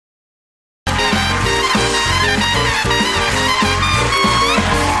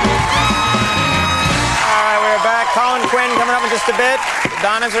just a bit.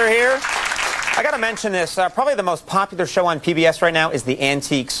 Donnas are here. I got to mention this. Probably the most popular show on PBS right now is the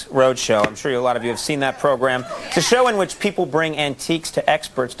Antiques Roadshow. I'm sure a lot of you have seen that program. It's a show in which people bring antiques to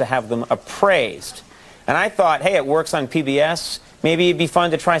experts to have them appraised. And I thought, hey, it works on PBS. Maybe it'd be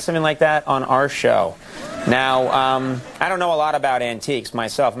fun to try something like that on our show. Now, I don't know a lot about antiques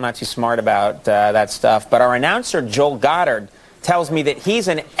myself. I'm not too smart about that stuff. But our announcer, Joel Goddard, tells me that he's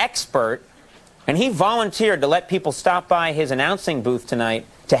an expert, and he volunteered to let people stop by his announcing booth tonight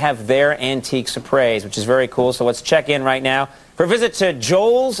to have their antiques appraised, which is very cool. So let's check in right now for a visit to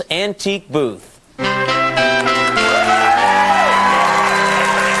Joel's antique booth.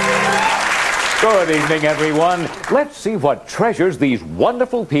 Good evening, everyone. Let's see what treasures these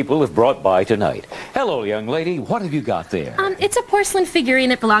wonderful people have brought by tonight. Hello, young lady. What have you got there? It's a porcelain figurine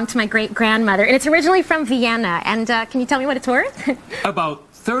that belonged to my great-grandmother, and it's originally from Vienna. And can you tell me what it's worth? About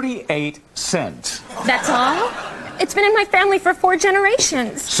 38 cents. That's all? It's been in my family for 4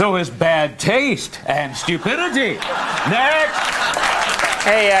 generations. So is bad taste and stupidity. Next!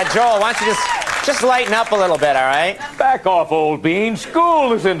 Hey, Joel, why don't you just lighten up a little bit, all right? Back off, old bean.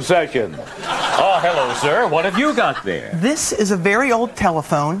 School is in session. Oh, hello, sir. What have you got there? This is a very old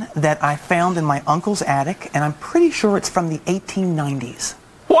telephone that I found in my uncle's attic, and I'm pretty sure it's from the 1890s.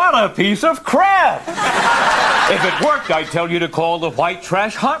 What a piece of crap! If it worked, I'd tell you to call the white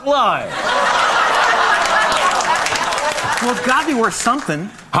trash hotline. Well, it's got to be worth something.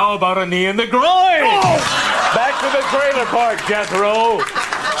 How about a knee in the groin? Oh! Back to the trailer park, Jethro.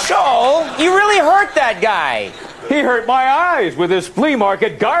 Joel, you really hurt that guy. He hurt my eyes with his flea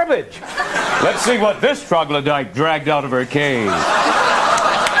market garbage. Let's see what this troglodyte dragged out of her cave.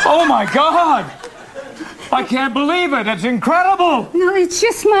 Oh, my God! I can't believe it. It's incredible. No, it's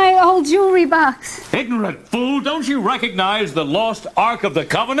just my old jewelry box. Ignorant fool, don't you recognize the lost Ark of the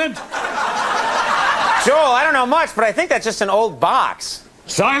Covenant? Joel, I don't know much, but I think that's just an old box.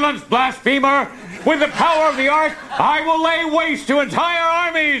 Silence, blasphemer! With the power of the Ark, I will lay waste to entire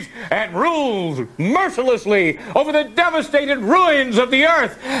armies and rule mercilessly over the devastated ruins of the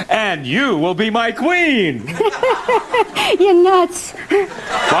earth. And you will be my queen. You're nuts.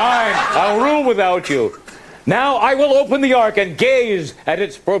 Fine, I'll rule without you. Now I will open the Ark and gaze at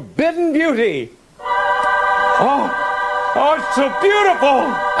its forbidden beauty. Oh, it's so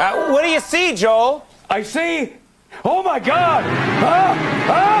beautiful. What do you see, Joel? I see. Oh, my God.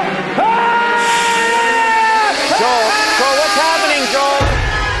 Joel, what's happening, Joel?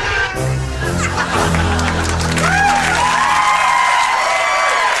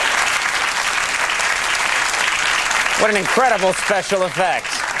 What an incredible special effect.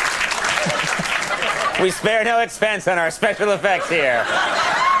 We spare no expense on our special effects here.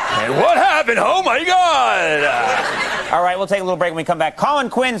 And what happened? Oh, my God. All right, we'll take a little break when we come back. Colin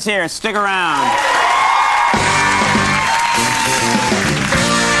Quinn's here. Stick around.